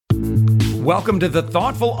Welcome to the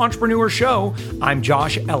Thoughtful Entrepreneur Show. I'm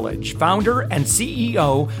Josh Elledge, founder and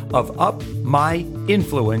CEO of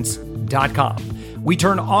UpMyInfluence.com. We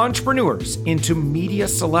turn entrepreneurs into media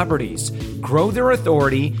celebrities, grow their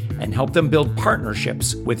authority, and help them build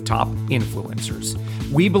partnerships with top influencers.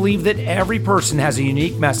 We believe that every person has a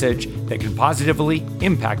unique message that can positively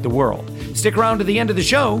impact the world. Stick around to the end of the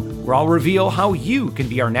show, where I'll reveal how you can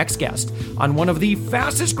be our next guest on one of the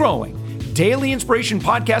fastest growing daily inspiration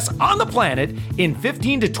podcasts on the planet in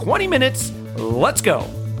 15 to 20 minutes. Let's go.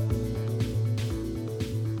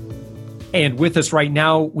 And with us right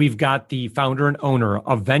now, we've got the founder and owner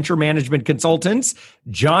of Venture Management Consultants,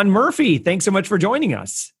 John Murphy. Thanks so much for joining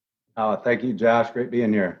us. Oh, thank you, Josh. Great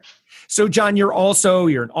being here. So, John, you're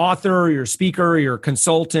an author, you're a speaker, you're a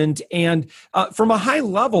consultant. And from a high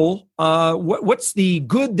level, what's the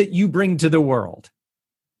good that you bring to the world?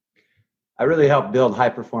 I really help build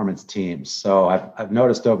high-performance teams. So I've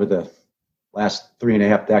noticed over the last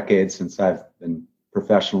 3.5 decades since I've been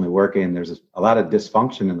professionally working, there's a lot of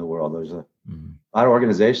dysfunction in the world. There's a lot of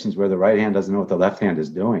organizations where the right hand doesn't know what the left hand is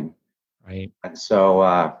doing. Right. And so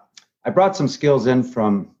I brought some skills in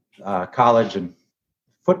from college and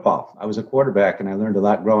football. I was a quarterback, and I learned a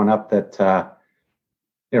lot growing up that the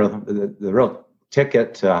real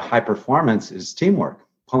ticket to high performance is teamwork,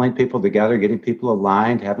 pulling people together, getting people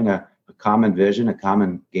aligned, having a common vision, a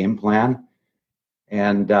common game plan.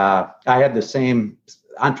 And I had the same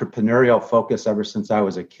entrepreneurial focus ever since I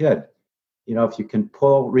was a kid. You know, if you can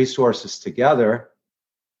pull resources together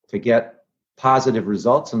to get positive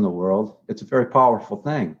results in the world, it's a very powerful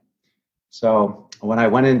thing. So when I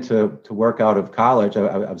went into work out of college,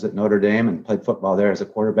 I was at Notre Dame and played football there as a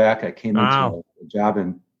quarterback. I came into a job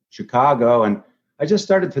in Chicago, and I just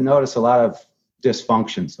started to notice a lot of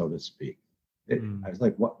dysfunction, so to speak. I was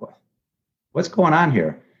like, what's going on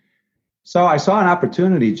here? So I saw an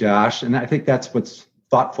opportunity, Josh, and I think that's what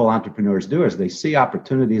thoughtful entrepreneurs do, is they see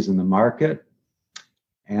opportunities in the market,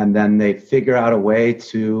 and then they figure out a way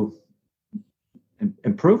to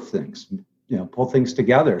improve things, pull things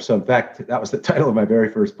together. So in fact, that was the title of my very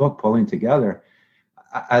first book, Pulling Together.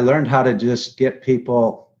 I learned how to just get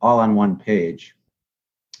people all on one page.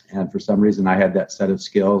 And for some reason, I had that set of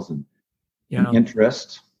skills and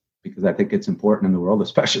interest, because I think it's important in the world,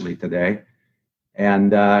 especially today.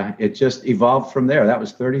 And it just evolved from there. That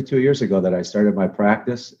was 32 years ago that I started my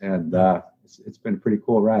practice, and it's been a pretty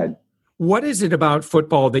cool ride. What is it about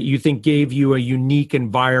football that you think gave you a unique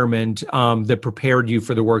environment that prepared you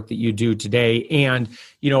for the work that you do today? And,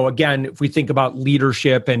 again, if we think about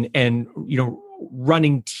leadership and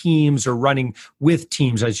running teams, or running with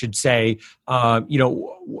teams, I should say, I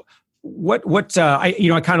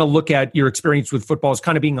kind of look at your experience with football as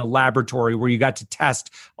kind of being a laboratory where you got to test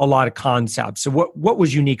a lot of concepts. So what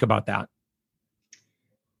was unique about that?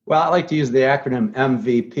 Well, I like to use the acronym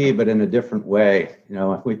MVP, but in a different way.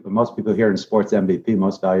 Most people hear in sports MVP,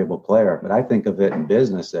 most valuable player, but I think of it in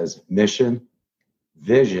business as mission,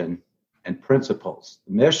 vision, and principles.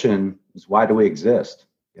 The mission is, why do we exist?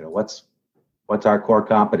 What's our core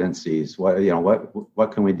competencies?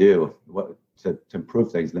 What can we do? To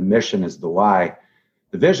improve things. The mission is the why.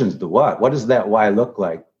 The vision is the what. What does that why look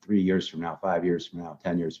like 3 years from now, 5 years from now,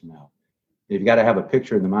 10 years from now? You've got to have a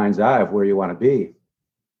picture in the mind's eye of where you want to be.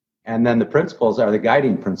 And then the principles are the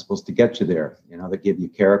guiding principles to get you there, that give you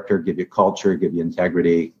character, give you culture, give you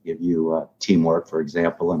integrity, give you teamwork, for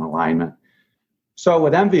example, and alignment. So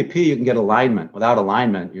with MVP, you can get alignment. Without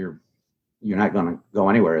alignment, you're not going to go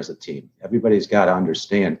anywhere as a team. Everybody's got to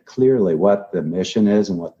understand clearly what the mission is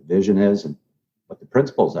and what the vision is and what the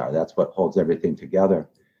principles are. That's what holds everything together.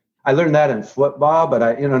 I learned that in football, but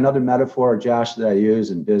another metaphor, Josh, that I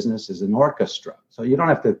use in business is an orchestra. So you don't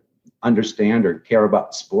have to understand or care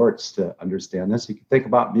about sports to understand this. You can think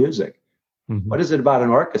about music. Mm-hmm. What is it about an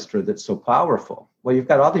orchestra that's so powerful? Well, you've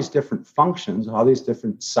got all these different functions, all these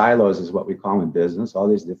different silos is what we call in business, all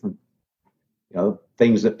these different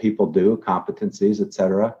things that people do, competencies, et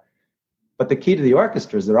cetera. But the key to the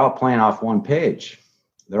orchestra is they're all playing off one page.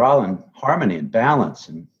 They're all in harmony and balance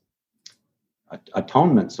and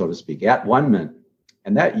atonement, so to speak, at one-ment.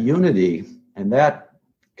 And that unity and that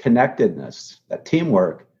connectedness, that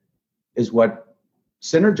teamwork, is what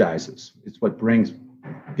synergizes. It's what brings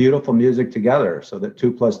beautiful music together, so that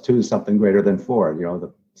 2 + 2 is something greater than 4.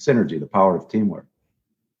 The synergy, the power of teamwork.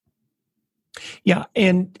 Yeah.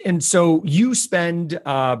 And so you spend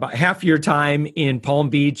about half your time in Palm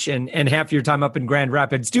Beach and half your time up in Grand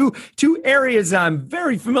Rapids, two areas I'm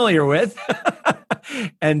very familiar with.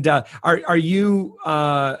 And are you,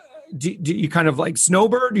 do you kind of like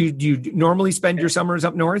snowbird? Do you normally spend your summers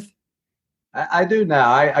up north? I do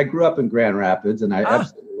now. I grew up in Grand Rapids, and I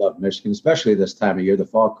absolutely love Michigan, especially this time of year. The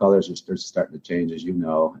fall colors are starting to change, as you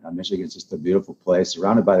know. Michigan's just a beautiful place,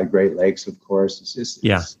 surrounded by the Great Lakes, of course.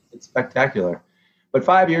 It's spectacular. But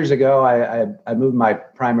 5 years ago, I moved my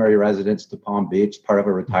primary residence to Palm Beach, part of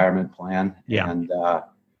a retirement plan. Yeah. And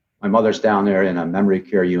my mother's down there in a memory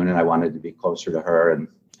care unit. I wanted to be closer to her and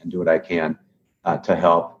do what I can to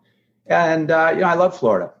help. And, I love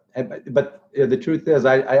Florida. But the truth is,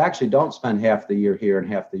 I actually don't spend half the year here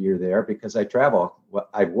and half the year there because I travel. Well,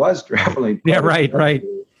 I was traveling. Yeah, right.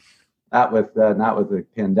 Not with the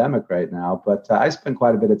pandemic right now, but I spend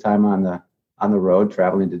quite a bit of time on the road,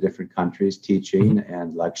 traveling to different countries, teaching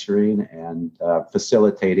and lecturing and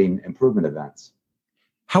facilitating improvement events.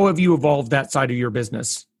 How have you evolved that side of your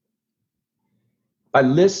business? By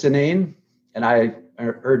listening, and I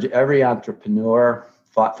urge every entrepreneur,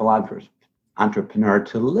 thoughtful entrepreneur,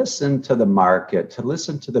 to listen to the market, to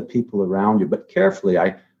listen to the people around you, but carefully.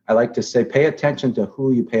 I like to say, pay attention to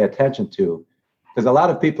who you pay attention to, because a lot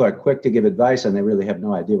of people are quick to give advice and they really have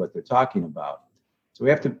no idea what they're talking about. So we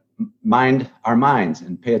have to mind our minds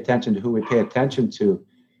and pay attention to who we pay attention to.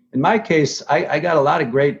 In my case, I got a lot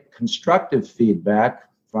of great constructive feedback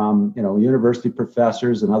from university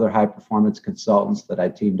professors and other high performance consultants that I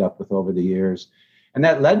teamed up with over the years. And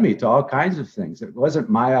that led me to all kinds of things. It wasn't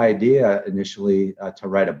my idea initially to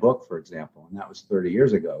write a book, for example, and that was 30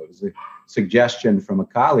 years ago. It was a suggestion from a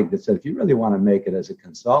colleague that said, if you really want to make it as a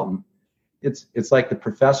consultant, it's like the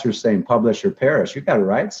professor saying, publish or perish. You got to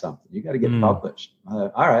write something. You got to get published. All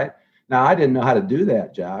right. Now, I didn't know how to do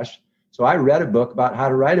that, Josh. So I read a book about how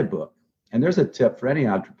to write a book. And there's a tip for any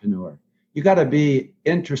entrepreneur. You got to be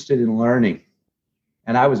interested in learning.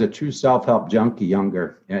 And I was a true self-help junkie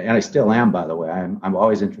younger, and I still am, by the way. I'm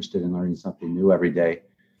always interested in learning something new every day.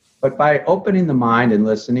 But by opening the mind and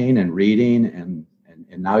listening and reading, and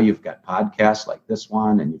now you've got podcasts like this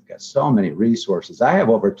one, and you've got so many resources. I have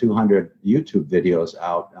over 200 YouTube videos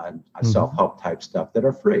out on self-help type stuff that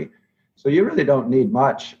are free. So you really don't need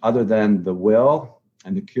much other than the will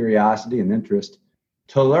and the curiosity and interest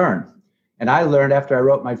to learn. And I learned after I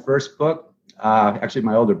wrote my first book, actually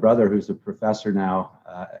my older brother, who's a professor now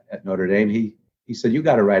at Notre Dame, he said, you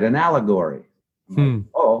got to write an allegory. I'm like,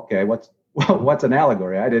 oh, okay. What's an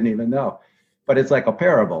allegory? I didn't even know. But it's like a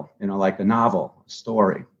parable, like a novel, a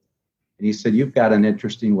story. And he said, you've got an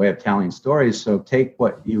interesting way of telling stories. So take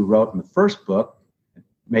what you wrote in the first book,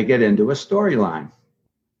 make it into a storyline.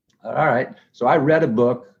 All right. So I read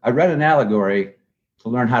an allegory to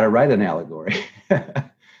learn how to write an allegory.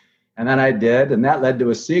 And then I did, and that led to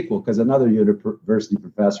a sequel because another university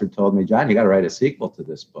professor told me, John, you got to write a sequel to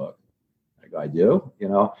this book. I go, I do,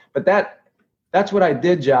 But that's what I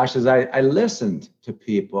did, Josh, is I listened to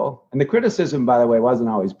people. And the criticism, by the way, wasn't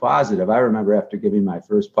always positive. I remember after giving my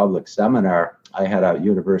first public seminar, I had a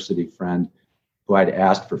university friend who I'd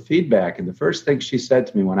asked for feedback. And the first thing she said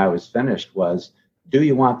to me when I was finished was, do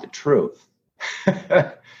you want the truth?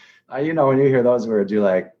 When you hear those words, you're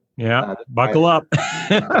like, yeah, buckle up.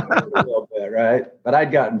 A little bit, right? But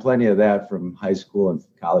I'd gotten plenty of that from high school and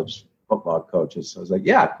college football coaches. So I was like,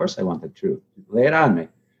 yeah, of course I want the truth. Lay it on me.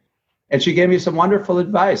 And she gave me some wonderful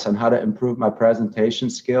advice on how to improve my presentation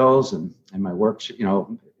skills and my work,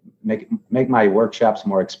 make my workshops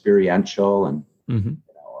more experiential and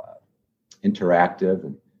interactive.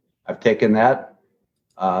 And I've taken that.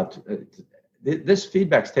 This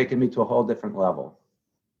feedback's taken me to a whole different level.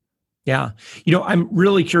 Yeah. I'm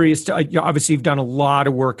really curious obviously you've done a lot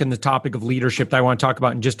of work in the topic of leadership that I want to talk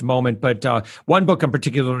about in just a moment. But one book I'm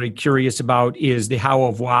particularly curious about is The How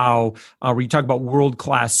of Wow, where you talk about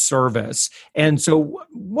world-class service. And so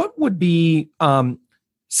what would be some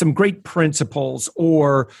great principles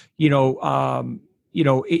or,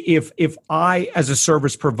 if I, as a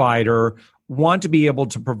service provider, want to be able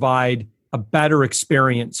to provide a better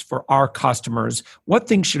experience for our customers, what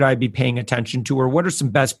things should I be paying attention to, or what are some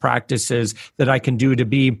best practices that I can do to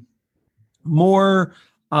be more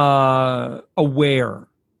aware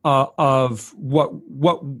of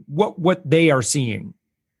what they are seeing?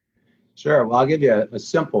 Sure. Well, I'll give you a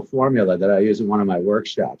simple formula that I use in one of my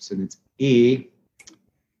workshops, and it's E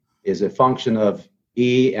is a function of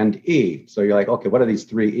E and E. So you're like, okay, what are these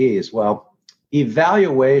three E's? Well,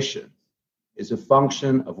 evaluation is a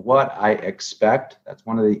function of what I expect, that's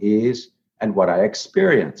one of the E's, and what I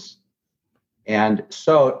experience. And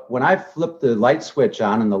so when I flip the light switch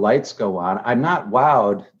on and the lights go on, I'm not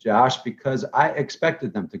wowed, Josh, because I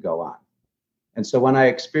expected them to go on. And so when I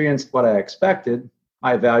experienced what I expected,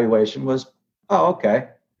 my evaluation was, oh, okay.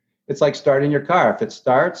 It's like starting your car. If it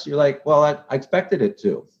starts, you're like, well, I expected it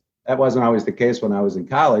to. That wasn't always the case when I was in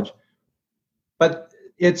college. But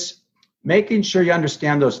it's making sure you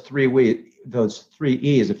understand those three those 3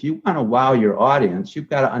 E's. If you want to wow your audience, you've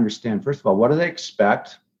got to understand, first of all, what do they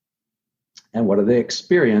expect? And what do they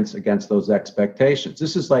experience against those expectations?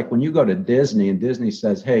 This is like when you go to Disney and Disney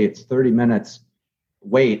says, hey, it's 30 minutes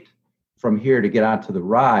wait from here to get onto the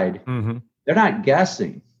ride. Mm-hmm. They're not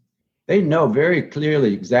guessing. They know very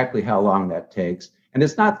clearly exactly how long that takes. And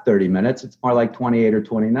it's not 30 minutes. It's more like 28 or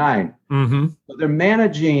 29. Mm-hmm. So they're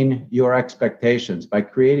managing your expectations by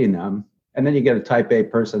creating them. And then you get a type A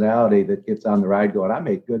personality that gets on the ride going, I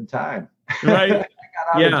made good time. Right. I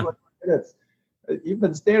got out in 20 minutes. You've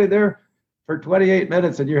been standing there for 28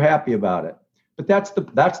 minutes and you're happy about it. But that's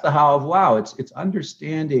the how of wow. It's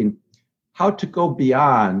understanding how to go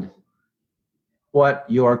beyond what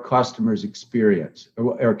your customers experience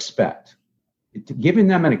or expect. Giving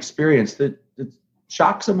them an experience that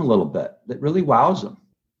shocks them a little bit, that really wows them.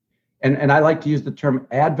 And I like to use the term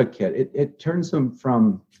advocate. It turns them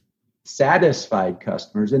from satisfied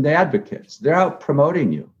customers into advocates. They're out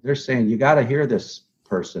promoting you. They're saying, you got to hear this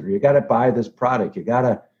person, or you got to buy this product. You got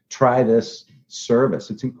to try this service.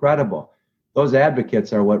 It's incredible. Those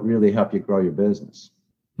advocates are what really help you grow your business.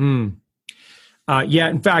 Yeah,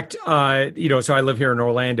 in fact, so I live here in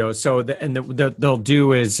Orlando. So they'll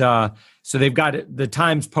do is, so they've got the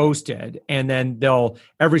times posted, and then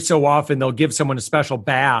every so often they'll give someone a special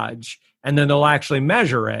badge, and then they'll actually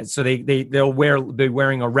measure it. So they'll be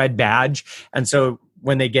wearing a red badge, and so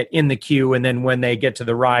when they get in the queue, and then when they get to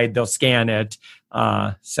the ride, they'll scan it.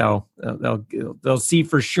 So they'll see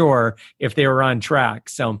for sure if they were on track.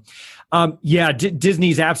 So,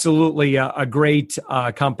 Disney's absolutely a great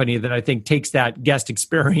company that I think takes that guest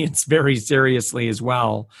experience very seriously as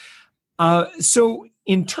well. So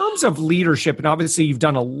in terms of leadership, and obviously you've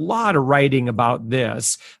done a lot of writing about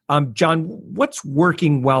this, John, what's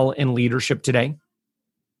working well in leadership today?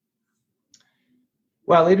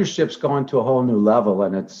 Well, leadership's going to a whole new level,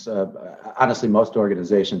 and it's honestly, most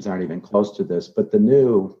organizations aren't even close to this, but the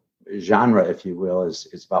new genre, if you will,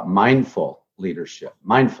 is about mindful leadership,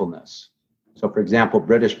 mindfulness. So, for example,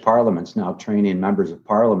 British Parliament's now training members of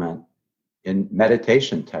Parliament in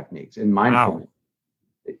meditation techniques, in mindfulness.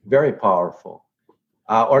 Wow. Very powerful.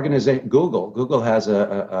 Google has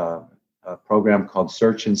a program called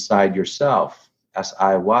Search Inside Yourself,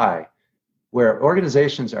 SIY, where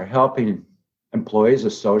organizations are helping employees,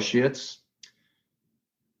 associates,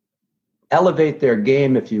 elevate their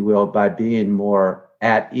game, if you will, by being more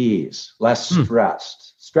at ease, less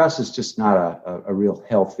stressed. Stress is just not a real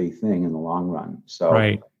healthy thing in the long run. So,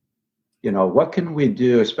 right. What can we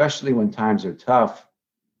do, especially when times are tough,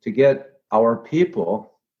 to get our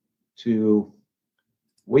people to,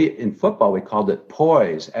 in football, we called it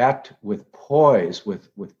poise, act with poise,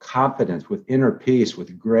 with confidence, with inner peace,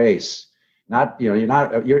 with grace.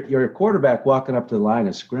 You're a quarterback walking up to the line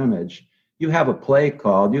of scrimmage. You have a play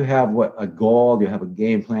called, you have a goal, you have a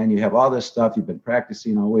game plan, you have all this stuff you've been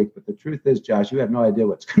practicing all week. But the truth is, Josh, you have no idea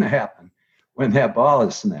what's going to happen when that ball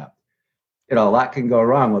is snapped. A lot can go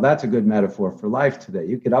wrong. Well, that's a good metaphor for life today.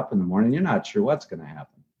 You get up in the morning, you're not sure what's going to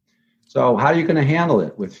happen. So how are you going to handle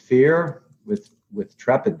it? With fear, with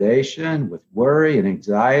trepidation, with worry and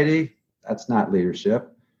anxiety? That's not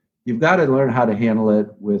leadership. You've got to learn how to handle it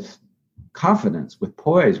with confidence, with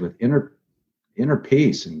poise, with inner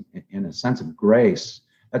peace, and in a sense of grace.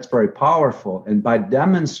 That's very powerful. And by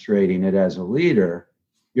demonstrating it as a leader,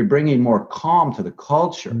 you're bringing more calm to the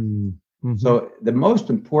culture. Mm-hmm. So the most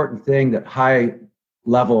important thing that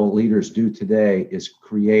high-level leaders do today is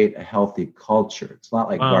create a healthy culture. It's not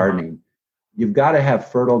like gardening. You've got to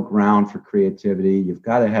have fertile ground for creativity. You've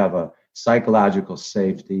got to have a psychological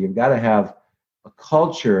safety. You've got to have a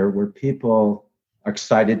culture where people are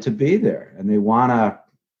excited to be there, and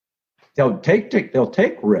they'll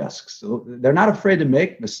take risks. They're not afraid to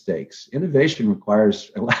make mistakes. Innovation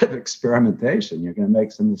requires a lot of experimentation. You're going to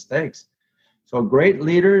make some mistakes. So great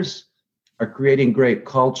leaders are creating great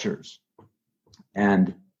cultures,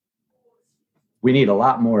 and we need a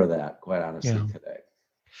lot more of that, quite honestly, today.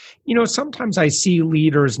 Sometimes I see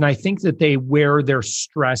leaders, and I think that they wear their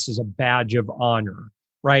stress as a badge of honor.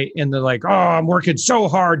 Right. And they're like, I'm working so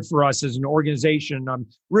hard for us as an organization. I'm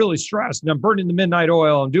really stressed and I'm burning the midnight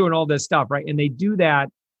oil. I'm doing all this stuff. Right. And they do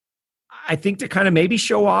that, I think, to kind of maybe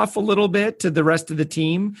show off a little bit to the rest of the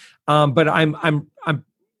team. But I'm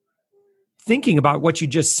thinking about what you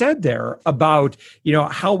just said there about,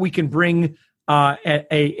 how we can bring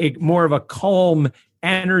a more of a calm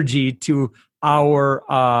energy to our,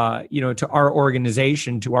 to our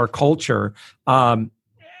organization, to our culture.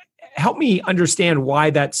 Help me understand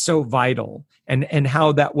why that's so vital and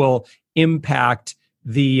how that will impact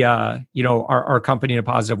the, our company in a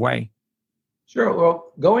positive way. Sure.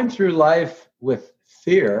 Well, going through life with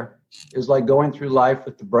fear is like going through life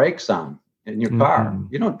with the brakes on in your car.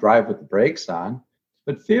 You don't drive with the brakes on,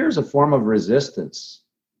 but fear is a form of resistance.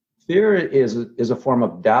 Fear is a form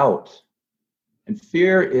of doubt, and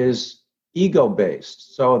fear is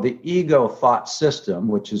ego-based. So the ego thought system,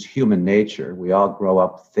 which is human nature, we all grow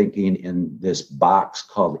up thinking in this box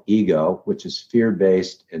called ego, which is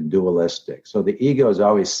fear-based and dualistic. So the ego is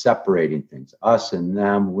always separating things, us and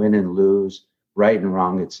them, win and lose, right and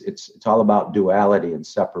wrong. It's all about duality and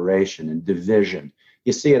separation and division.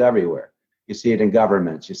 You see it everywhere. You see it in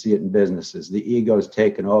governments. You see it in businesses. The ego is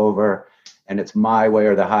taken over, and it's my way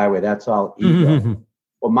or the highway. That's all ego.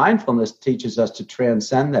 Well, mindfulness teaches us to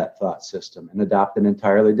transcend that thought system and adopt an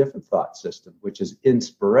entirely different thought system, which is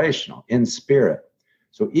inspirational, in spirit.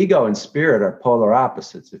 So ego and spirit are polar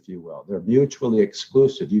opposites, if you will. They're mutually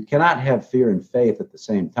exclusive. You cannot have fear and faith at the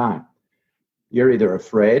same time. You're either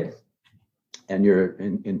afraid and you're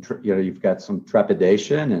you've got some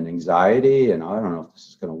trepidation and anxiety, and I don't know if this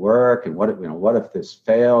is going to work, and what if this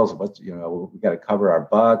fails? We got to cover our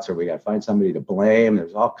butts, or we got to find somebody to blame.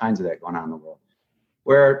 There's all kinds of that going on in the world.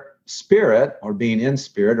 Where spirit, or being in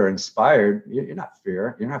spirit or inspired, you're not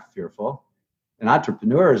fearful. And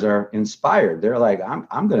entrepreneurs are inspired. They're like,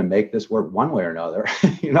 I'm going to make this work one way or another.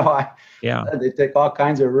 They take all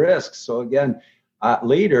kinds of risks. So again,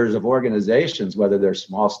 leaders of organizations, whether they're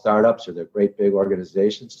small startups or they're great big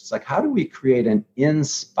organizations, it's like, how do we create an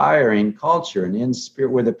inspiring culture, an in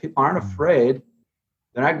spirit, where the people aren't afraid?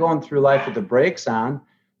 They're not going through life with the brakes on.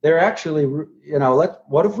 They're actually,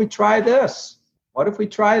 what if we try this? What if we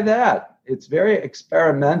try that? It's very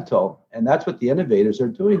experimental, and that's what the innovators are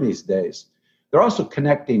doing these days. They're also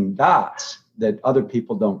connecting dots that other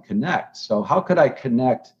people don't connect. So how could I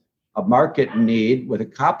connect a market need with a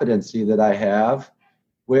competency that I have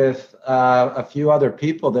with a few other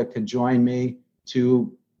people that could join me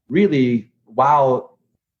to really wow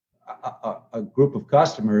a group of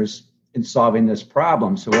customers in solving this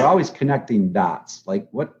problem? So we're always connecting dots, like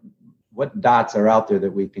what dots are out there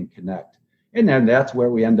that we can connect. And then that's where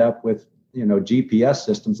we end up with, GPS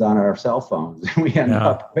systems on our cell phones. We end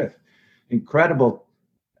up with incredible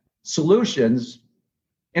solutions.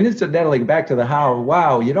 And incidentally, back to the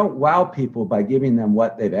wow, you don't wow people by giving them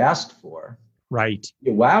what they've asked for. Right.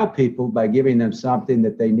 You wow people by giving them something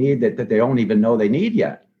that they need that they don't even know they need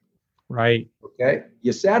yet. Right. Okay.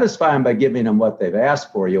 You satisfy them by giving them what they've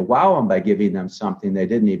asked for. You wow them by giving them something they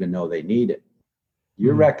didn't even know they needed.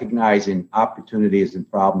 You're recognizing opportunities and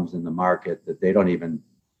problems in the market that they didn't even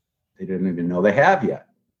know they have yet,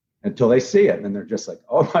 until they see it. And they're just like,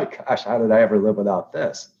 oh my gosh, how did I ever live without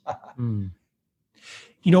this?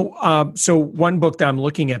 So one book that I'm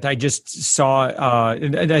looking at, I just saw,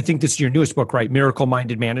 and I think this is your newest book, right? Miracle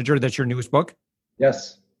Minded Manager. That's your newest book?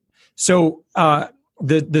 Yes. So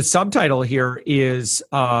the subtitle here is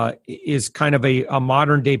kind of a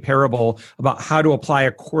modern day parable about how to apply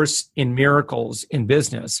A Course in Miracles in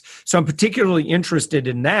business. So I'm particularly interested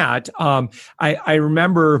in that. I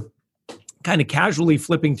remember kind of casually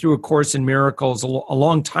flipping through A Course in Miracles a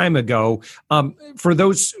long time ago. For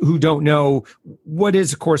those who don't know, what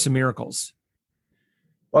is A Course in Miracles?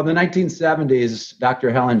 Well, in the 1970s, Dr.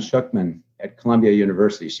 Helen Schucman at Columbia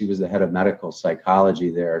University, she was the head of medical psychology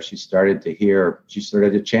there. She started to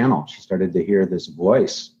channel. She started to hear this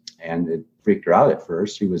voice, and it freaked her out at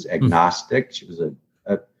first. She was agnostic. She was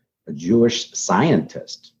a Jewish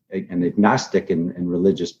scientist, an agnostic in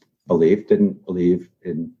religious belief, didn't believe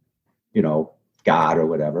in, God or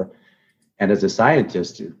whatever. And as a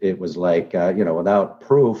scientist, it was like, without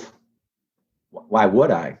proof, why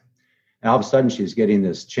would I? And all of a sudden she's getting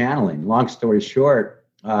this channeling. Long story short,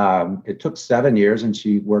 it took 7 years, and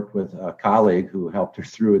she worked with a colleague who helped her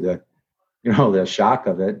through the shock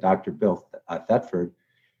of it, Dr. Bill Thetford.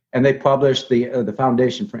 And they published the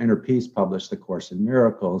Foundation for Inner Peace published The Course in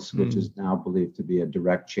Miracles, which is now believed to be a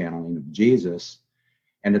direct channeling of Jesus.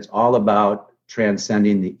 And it's all about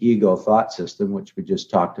transcending the ego thought system, which we just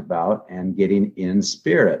talked about, and getting in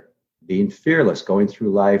spirit, being fearless, going through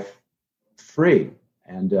life free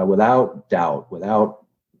and without doubt, without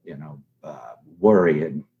worry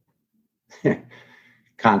and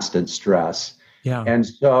constant stress. Yeah. And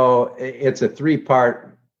so it's a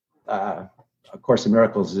 3-part A Course in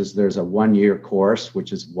Miracles. There's a 1-year course,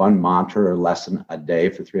 which is one mantra or lesson a day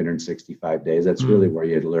for 365 days. That's really where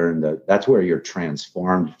you learn that's where you're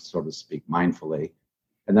transformed, so to speak, mindfully.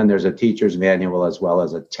 And then there's a teacher's manual as well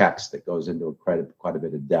as a text that goes into quite a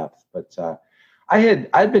bit of depth. But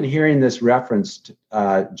I'd been hearing this referenced,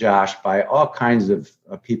 Josh, by all kinds of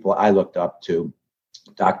people I looked up to.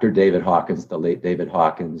 Dr. David Hawkins, the late David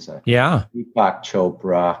Hawkins. Deepak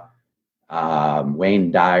Chopra,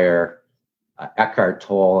 Wayne Dyer, Eckhart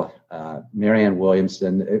Tolle, Marianne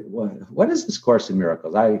Williamson. What is this Course in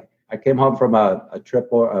Miracles? I came home from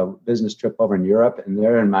a business trip over in Europe, and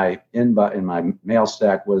there in my mail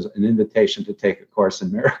stack was an invitation to take a Course in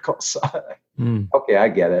Miracles. Okay, I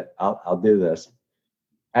get it. I'll do this.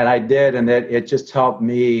 And I did, and it just helped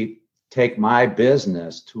me take my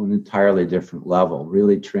business to an entirely different level,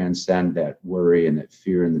 really transcend that worry and that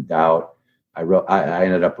fear and the doubt. I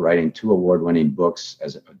ended up writing 2 award-winning books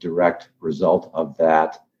as a direct result of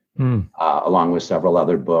that, along with several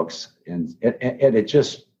other books. And it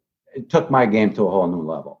took my game to a whole new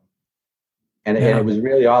level. And it was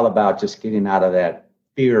really all about just getting out of that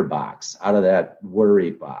fear box, out of that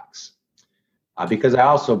worry box. Because I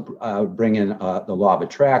also bring in the law of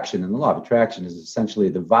attraction. And the law of attraction is essentially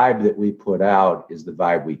the vibe that we put out is the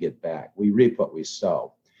vibe we get back. We reap what we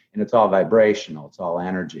sow. And it's all vibrational. It's all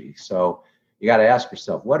energy. So you got to ask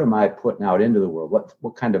yourself, what am I putting out into the world?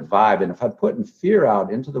 What kind of vibe? And if I'm putting fear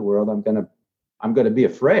out into the world, I'm going to be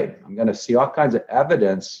afraid. I'm going to see all kinds of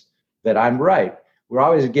evidence that I'm right. We're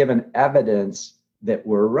always given evidence that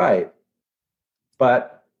we're right.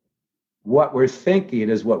 But what we're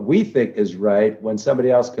thinking is what we think is right when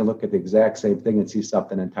somebody else can look at the exact same thing and see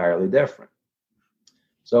something entirely different.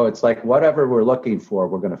 So it's like whatever we're looking for,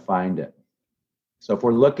 we're going to find it. So if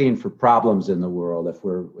we're looking for problems in the world, if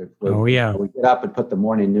we get up and put the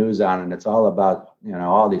morning news on and it's all about,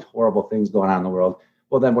 all these horrible things going on in the world,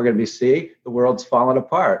 well, then we're going to see the world's falling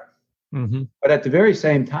apart. Mm-hmm. But at the very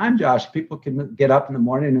same time, Josh, people can get up in the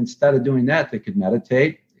morning and instead of doing that, they could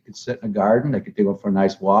meditate, they could sit in a garden, they could go for a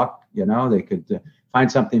nice walk, they could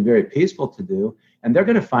find something very peaceful to do, and they're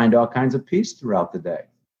going to find all kinds of peace throughout the day.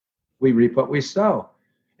 We reap what we sow.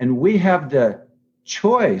 And we have the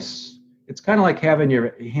choice. It's kind of like having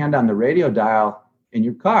your hand on the radio dial in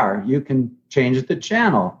your car. You can change the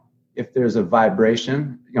channel if there's a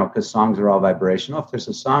vibration, because songs are all vibrational. If there's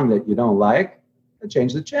a song that you don't like,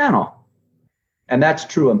 change the channel. And that's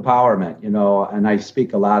true empowerment, and I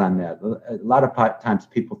speak a lot on that. A lot of times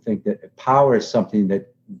people think that power is something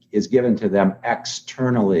that is given to them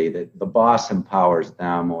externally, that the boss empowers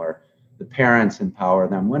them or the parents empower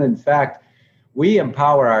them, when in fact, we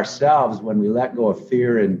empower ourselves when we let go of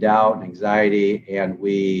fear and doubt and anxiety, and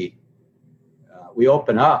we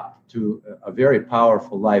open up to a very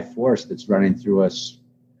powerful life force that's running through us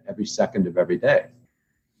every second of every day.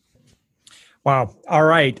 Wow. All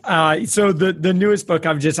right. So the newest book,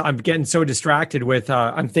 I'm getting so distracted with,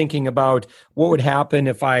 I'm thinking about what would happen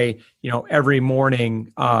if I, every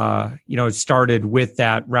morning, started with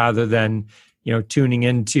that rather than, tuning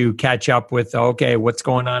in to catch up with, okay, what's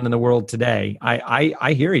going on in the world today?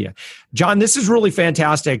 I hear you. John, this is really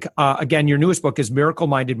fantastic. Again, your newest book is Miracle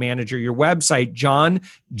Minded Manager. Your website,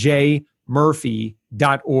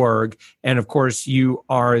 johnjmurphy.org. And of course, you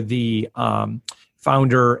are the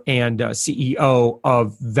founder and CEO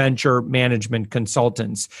of Venture Management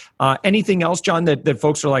Consultants. Anything else, John, that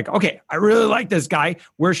folks are like, okay, I really like this guy.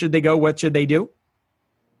 Where should they go? What should they do?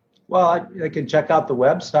 Well, I can check out the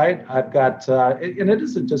website. I've got, and it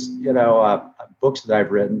isn't just, books that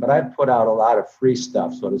I've written, but I've put out a lot of free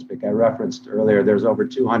stuff, so to speak. I referenced earlier, there's over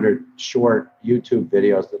 200 short YouTube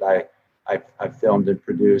videos that I filmed and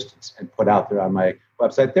produced and put out there on my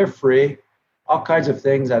website. They're free, all kinds of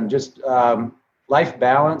things on just life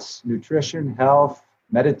balance, nutrition, health,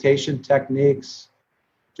 meditation techniques.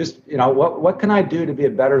 Just, what can I do to be a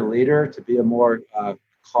better leader, to be a more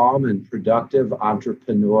calm and productive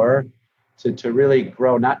entrepreneur, to really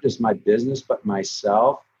grow not just my business, but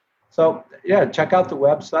myself. So, yeah, check out the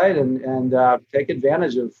website and take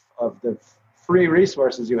advantage of the free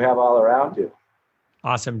resources you have all around you.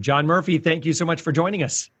 Awesome. John Murphy, thank you so much for joining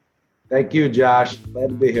us. Thank you, Josh. Glad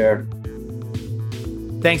to be here.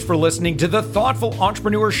 Thanks for listening to the Thoughtful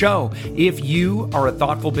Entrepreneur Show. If you are a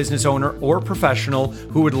thoughtful business owner or professional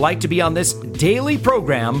who would like to be on this daily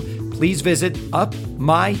program, please visit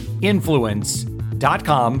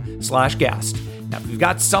upmyinfluence.com/guest. Now, if you've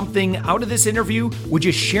got something out of this interview, would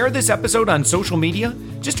you share this episode on social media?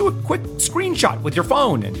 Just do a quick screenshot with your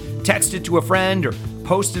phone and text it to a friend or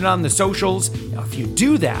post it on the socials. Now, if you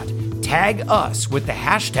do that, tag us with the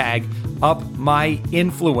hashtag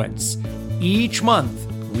UpMyInfluence. Each month,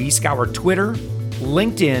 we scour Twitter,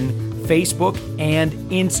 LinkedIn, Facebook, and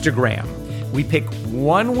Instagram. We pick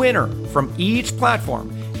one winner from each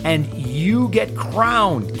platform, and you get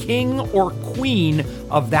crowned king or queen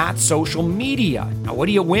of that social media. Now, what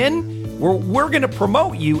do you win? We're going to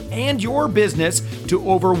promote you and your business to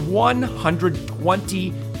over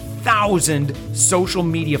 120,000 social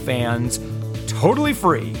media fans, totally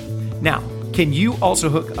free. Now, can you also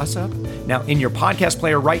hook us up? Now, in your podcast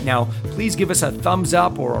player right now, please give us a thumbs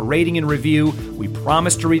up or a rating and review. We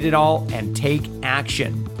promise to read it all and take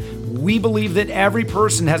action. We believe that every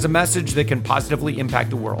person has a message that can positively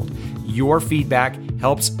impact the world. Your feedback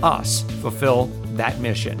helps us fulfill that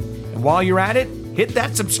mission. And while you're at it, hit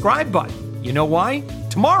that subscribe button. You know why?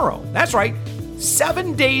 Tomorrow, that's right,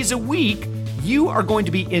 7 days a week, you are going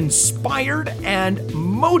to be inspired and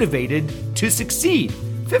motivated to succeed.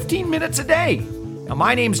 15 minutes a day. Now,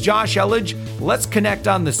 my name's Josh Elledge. Let's connect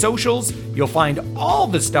on the socials. You'll find all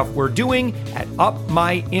the stuff we're doing at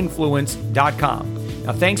upmyinfluence.com.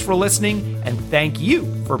 Now, thanks for listening, and thank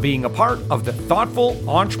you for being a part of the Thoughtful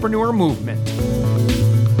Entrepreneur Movement.